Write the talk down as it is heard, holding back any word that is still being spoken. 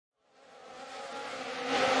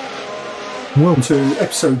Welcome to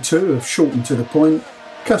episode 2 of Short and to the Point,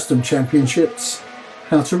 Custom Championships,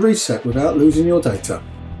 how to reset without losing your data.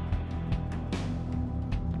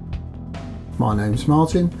 My name's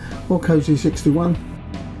Martin, or Cozy61.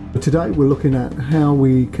 Today we're looking at how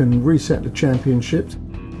we can reset the championships,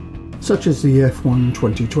 such as the F1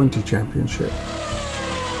 2020 Championship.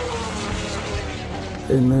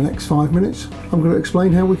 In the next 5 minutes, I'm going to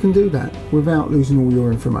explain how we can do that without losing all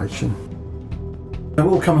your information. There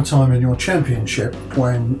will come a time in your championship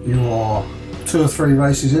when you are 2 or 3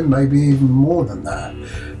 races in, maybe even more than that,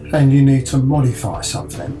 and you need to modify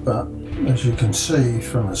something. But as you can see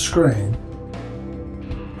from the screen,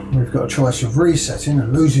 we've got a choice of resetting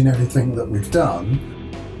and losing everything that we've done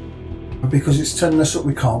because it's telling us that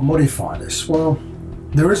we can't modify this. Well,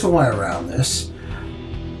 there is a way around this.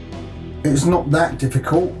 It's not that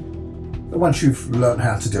difficult. Once you've learned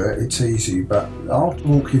how to do it, it's easy, but I'll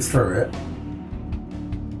walk you through it.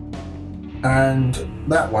 And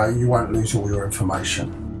that way you won't lose all your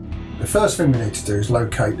information. The first thing we need to do is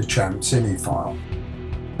locate the champ's ini file.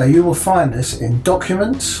 Now you will find this in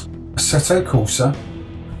Documents, Assetto Corsa,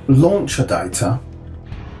 Launcher Data,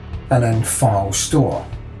 and then File Store.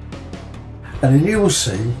 And then you will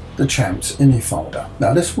see the champ's ini folder.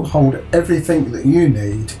 Now this will hold everything that you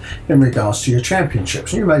need in regards to your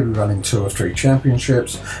championships. You may be running 2 or 3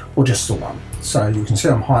 championships or just the one. So you can see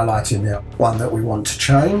I'm highlighting the one that we want to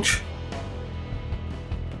change.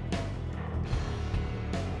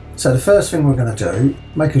 So the first thing we're going to do,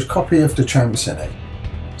 make a copy of the champ's ini.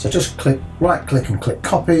 So just right click and click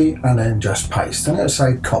copy and then just paste, and it'll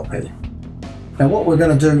say copy. Now what we're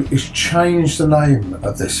going to do is change the name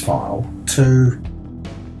of this file to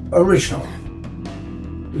original.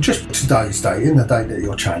 Just today's date, in the date that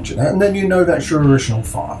you're changing it, and then you know that's your original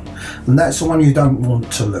file. And that's the one you don't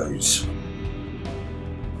want to lose.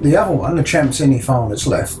 The other one, the champ's ini file that's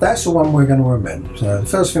left, that's the one we're going to amend. So the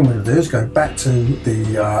first thing we're going to do is go back to the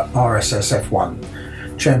RSS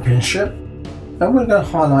F1 Championship, and we're going to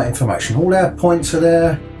highlight information. All our points are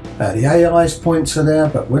there, the AI's points are there,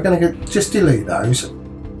 but we're going to just delete those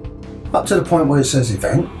up to the point where it says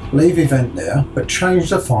event. Leave event there, but change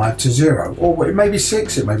the 5 to 0, or it may be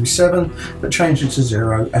 6, it may be 7, but change it to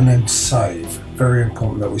 0 and then save. Very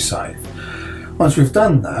important that we save. Once we've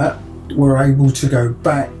done that, we're able to go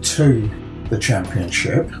back to the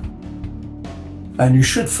championship, and you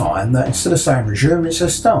should find that instead of saying resume, it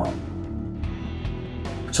says start.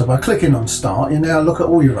 So by clicking on start, you now look at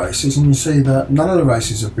all your races and you see that none of the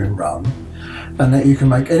races have been run, and that you can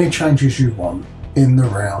make any changes you want in the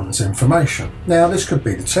round's information. Now this could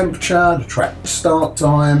be the temperature, the track start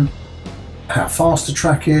time, how fast the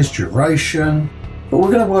track is, duration, but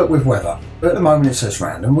we're going to work with weather. At the moment it says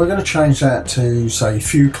random. We're going to change that to say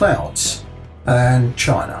few clouds and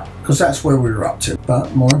China, because that's where we were up to.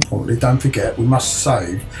 But more importantly, don't forget we must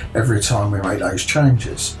save every time we make those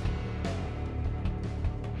changes.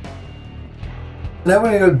 Now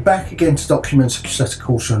we're going to go back again to Documents, Assetto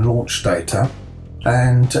Corsa and Launch Data,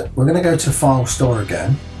 and we're going to go to File Store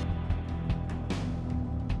again.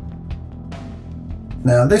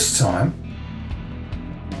 Now this time,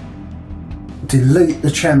 delete the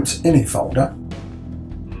champ's ini folder,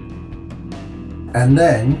 and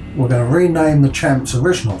then we're going to rename the champ's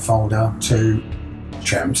original folder to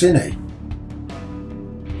champ's ini.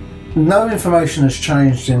 No information has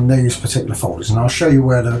changed in these particular folders, and I'll show you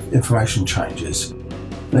where the information changes.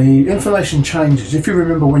 The information changes, if you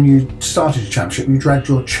remember when you started your championship, you dragged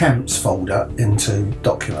your champs folder into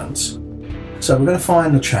Documents. So we're going to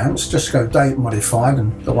find the champs, just go date modified,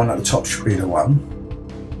 and the one at the top should be the one.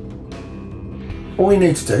 All we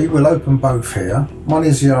need to do, we'll open both here. One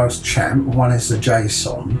is the RS champ, one is the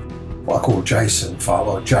JSON, what I call JSON file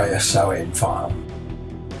or JSON file.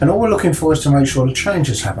 And all we're looking for is to make sure the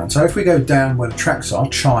changes happen. So if we go down where the tracks are,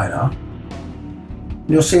 China,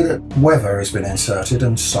 you'll see that weather has been inserted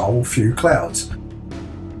and Seoul, few clouds.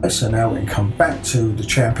 So now we can come back to the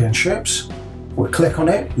championships. We'll click on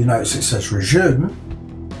it, you notice it says resume.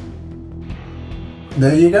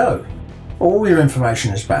 There you go. All your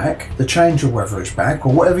information is back, the change of weather is back,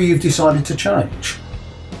 or whatever you've decided to change.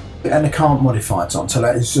 And the can't modify it's on. So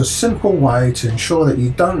that is a simple way to ensure that you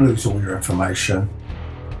don't lose all your information.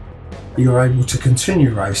 You're able to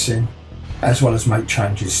continue racing as well as make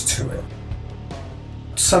changes to it.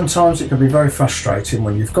 Sometimes it can be very frustrating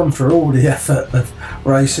when you've gone through all the effort of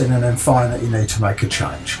racing and then find that you need to make a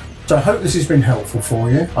change. So I hope this has been helpful for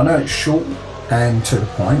you. I know it's short and to the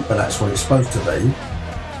point, but that's what it's supposed to be.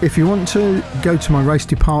 If you want to, go to my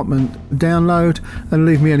Racedepartment, download and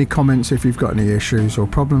leave me any comments if you've got any issues or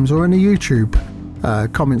problems, or in the YouTube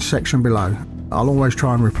comments section below. I'll always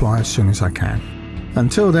try and reply as soon as I can.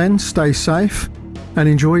 Until then, stay safe and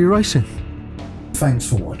enjoy your racing. Thanks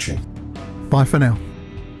for watching. Bye for now.